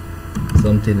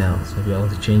something else. Maybe I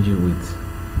want to change it with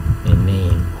a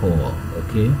name, Paul.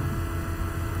 Okay,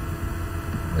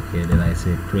 then I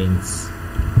say print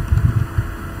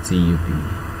TUP,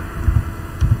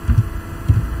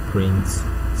 print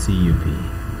TUP.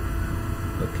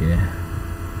 Okay,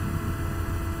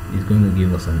 it's going to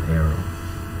give us an error.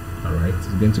 All right, it's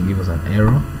going to give us an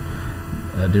error.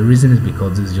 The reason is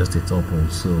because this is just a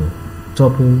tuple. So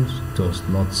tuples does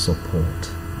not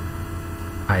support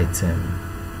item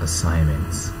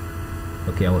assignments.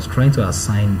 Okay, I was trying to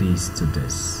assign this to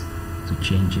this to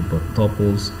change it, but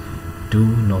tuples do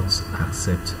not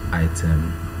accept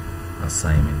item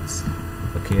assignments.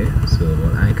 Okay,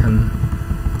 so I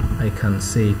can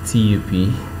say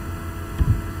TUP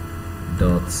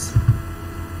dot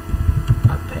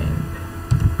append.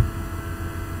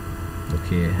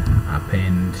 Okay,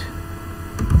 append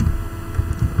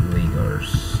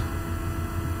Lagos.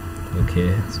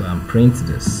 Okay, so I'm print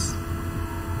this.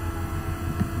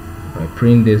 I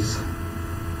print this.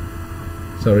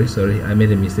 Sorry, I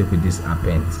made a mistake with this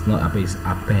append. It's not append, it's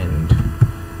append,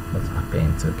 not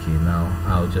append. Okay, now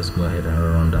I'll just go ahead and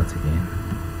run that again.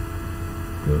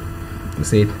 Good. You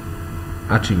said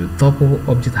attribute tuple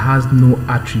object has no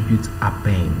attribute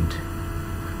append,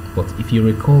 but if you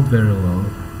recall very well,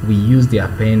 we use the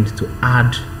append to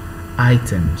add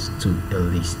items to a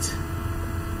list.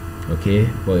 Okay,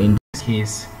 but in this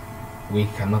case we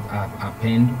cannot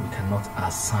append, we cannot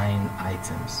assign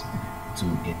items to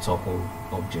a tuple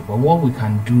object. But what we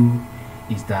can do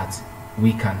is that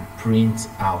we can print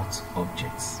out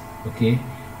objects. Okay,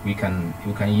 we can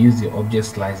use the object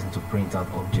slicing to print out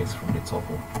objects from the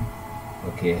tuple.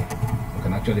 Okay, we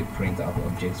can actually print out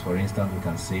objects. For instance, we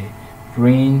can say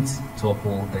print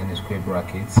tuple, then a square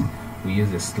brackets. We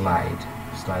use the slide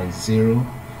 0.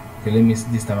 Okay, let me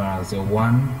this time around say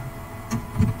 1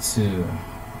 2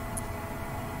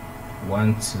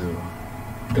 1 2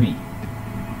 3.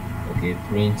 Okay,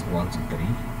 print 1 2 3.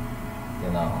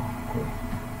 Then I'll go.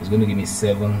 It's going to give me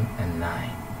 7 and 9.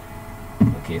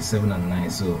 Okay, 7 and 9.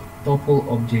 So tuple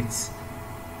objects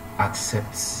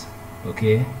accepts,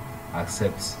 okay,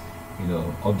 accepts,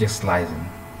 object slicing,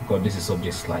 because this is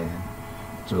object slicing.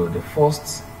 So the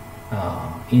first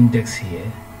index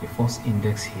here,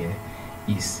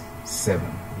 is 7,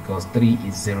 because 3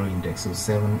 is 0 index, so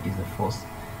 7 is the first.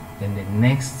 Then the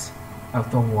next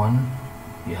after 1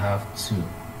 you have 2,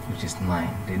 which is 9.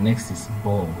 The next is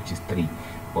ball, which is 3,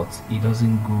 but it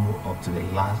doesn't go up to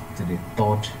the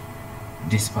third.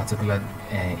 This particular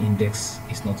index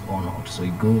is not honored, so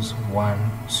it goes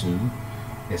 1 2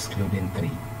 excluding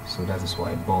 3. So that is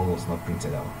why ball was not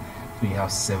printed out. So you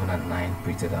have 7 and 9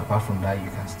 printed out. Apart from that, you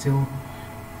can still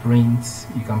print,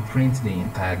 you can print the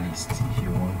entire list if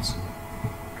you want to.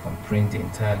 You can print the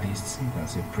entire list. You can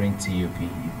say print TUP,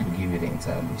 it will give you the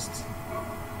entire list.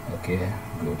 Okay,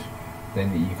 good.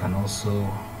 Then you can also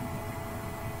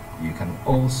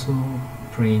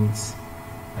print,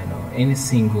 any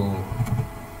single.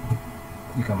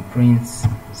 You can print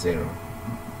 0,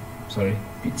 sorry,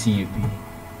 TUP,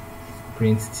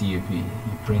 print TUP. You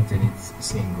print any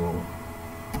single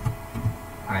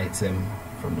item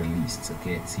from the list.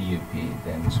 Okay, TUP,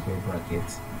 then square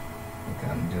bracket. You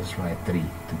can just write 3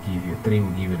 to give you 3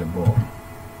 will give you the ball.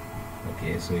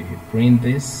 Okay, so if you print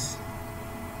this,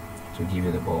 it will give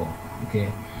you the ball.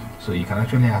 Okay, so you can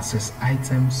actually access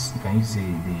items. You can use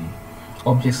the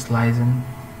object slicing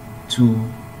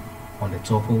tool on the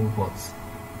tuple, but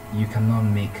you cannot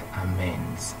make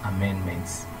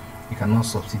amendments. You cannot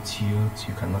substitute,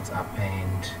 you cannot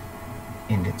append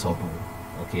in the tuple.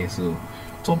 Okay, so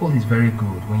tuple is very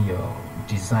good when you're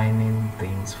designing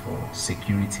things for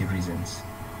security reasons.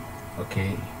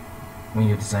 Okay, when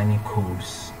you're designing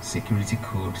codes, security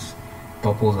codes,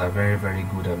 tuples are very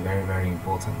good and very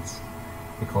important,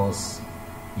 because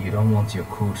you don't want your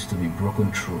codes to be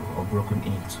broken through or broken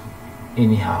into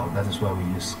anyhow. That is why we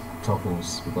use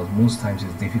tuples, because most times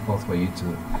it's difficult for you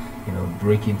to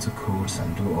break into codes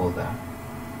and do all that.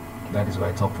 That is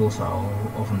why tuples are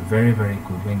often very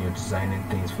good when you're designing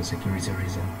things for security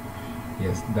reason.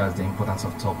 Yes, that's the importance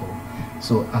of tuple.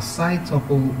 So aside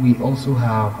tuple, we also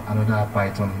have another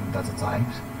Python data type.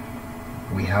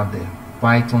 We have the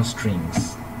Python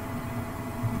strings.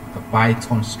 The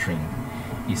Python string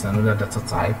is another data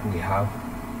type. We have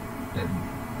the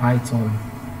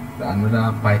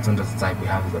another Python data type we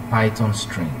have is the Python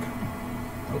string.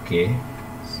 Okay,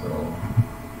 so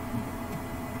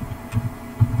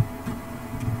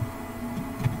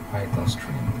Python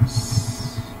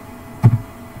strings.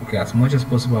 Okay, as much as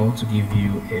possible, I want to give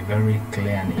you a very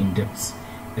clear and in-depth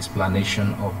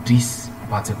explanation of this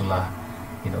particular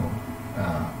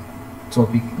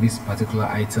topic, this particular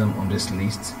item on this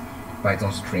list,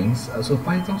 Python strings. So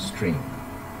Python string,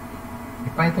 a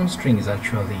Python string is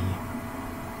actually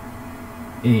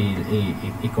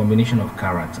a combination of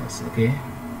characters. Okay,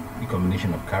 a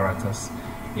combination of characters.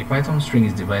 A Python string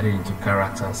is divided into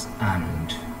characters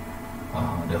and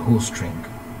the whole string.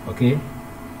 Okay,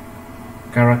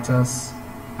 characters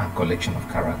and collection of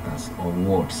characters, or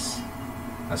words,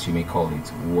 as you may call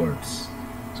it, words.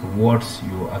 So words,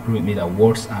 you agree with me that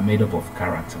words are made up of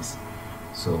characters.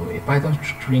 So a Python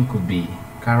string could be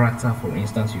character. For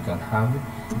instance, you can have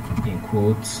in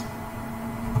quotes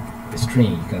a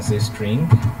string. You can say string,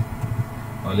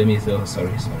 or let me say, oh,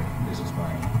 sorry, this is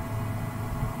mine.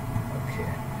 Okay,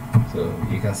 so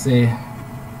you can say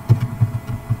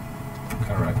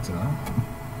character,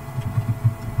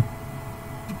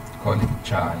 call it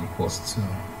char equals to.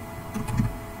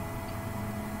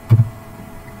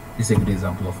 This is a good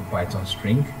example of a Python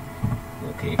string.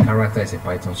 Okay, character is a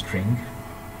Python string.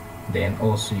 Then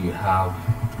also you have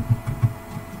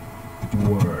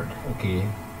word. Okay,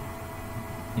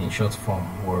 in short form,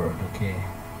 word. Okay,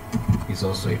 is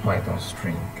also a Python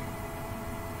string.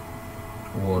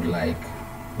 Word like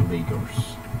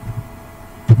Lagos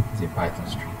is a Python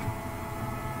string.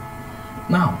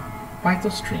 Now,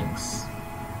 Python strings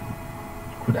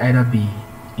could either be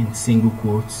in single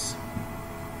quotes.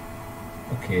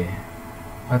 Okay,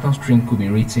 Python string could be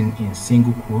written in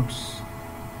single quotes,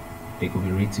 they could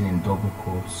be written in double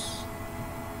quotes,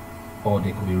 or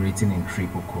they could be written in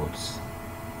triple quotes.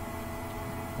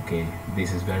 Okay,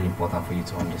 this is very important for you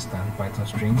to understand. Python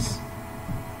strings,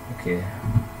 okay,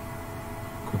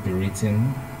 could be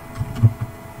written,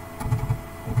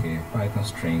 okay, Python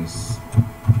strings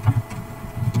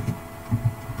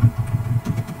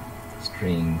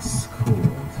could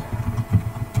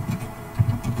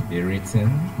be written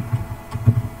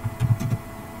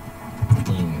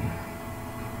in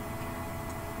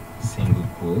single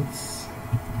quotes,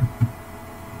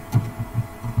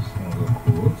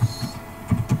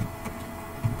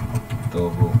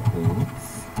 double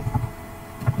quotes,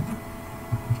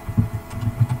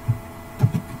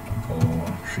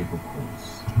 or triple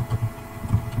quotes.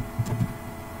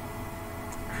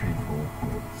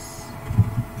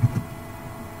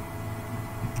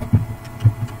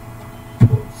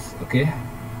 Okay,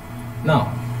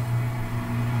 now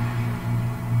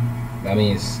that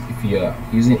means if you are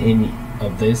using any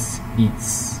of this,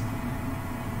 it's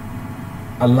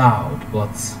allowed,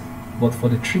 but for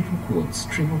the triple quotes,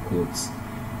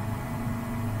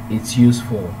 it's used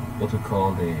for what we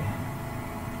call the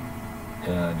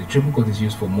triple quote is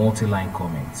used for multi-line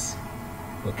comments.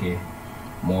 Okay,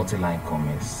 multi-line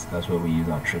comments, that's where we use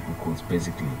our triple quotes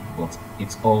basically, but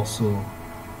it's also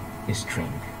a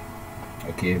string.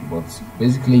 Okay, but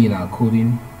basically in our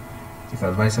coding, it's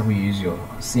advisable you use your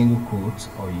single quote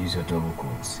or use your double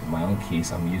quotes. In my own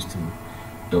case, I'm used to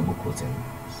double quoting,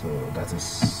 so that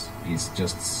is, it's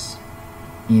just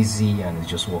easy and it's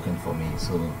just working for me.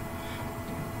 So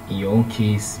in your own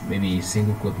case, maybe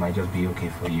single quote might just be okay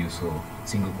for you, so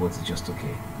single quote is just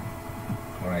okay.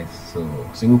 Alright, so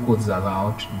single quote is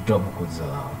allowed, double quote is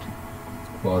allowed,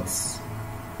 but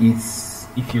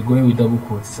if you're going with double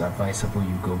quotes, it's advisable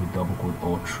you go with double quote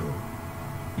or true.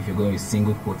 If you're going with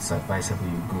single quotes, it's advisable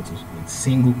you go with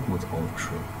single quote or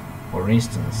true. For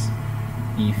instance,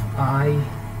 if I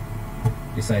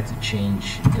decide to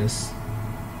change this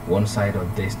one side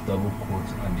of this double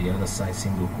quote and the other side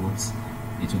single quotes,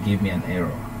 it will give me an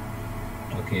error.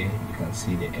 Okay, you can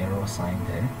see the error sign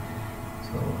there.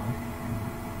 So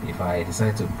if I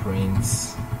decide to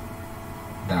print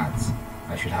that,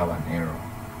 I should have an error.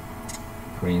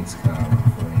 Print car,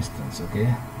 for instance.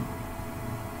 Okay,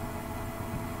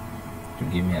 to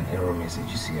give me an error message.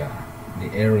 You see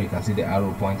the error, you can see the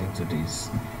arrow pointing to this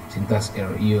syntax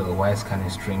error, EOLY scanning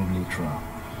string literal.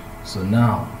 So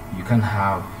now you can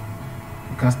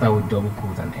start with double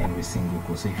quote and end with single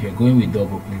quote. So if you're going with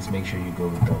double, please make sure you go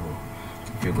with double.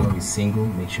 If you're going with single,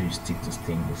 make sure you stick to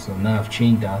single. So now I've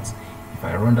changed that. If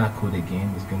I run that code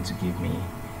again, it's going to give me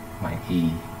my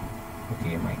A.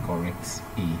 Okay, my correct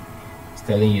A. It's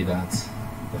telling you that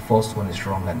the first one is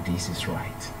wrong and this is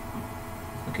right.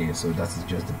 Okay, so that is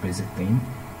just the basic thing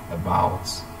about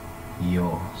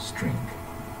your string.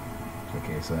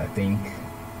 Okay, so I think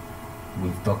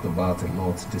we've talked about a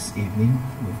lot this evening.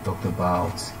 We've talked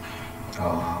about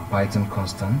Python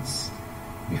constants.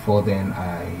 Before then,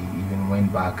 I even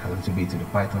went back a little bit to the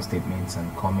Python statements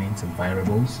and comments and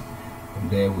variables. From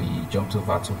there, we jumped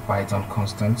over to Python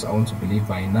constants. I want to believe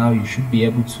by now you should be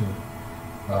able to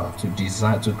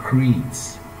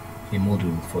create a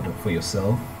module for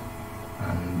yourself,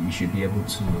 and you should be able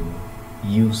to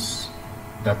use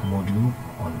that module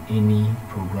on any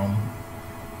program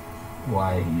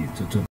to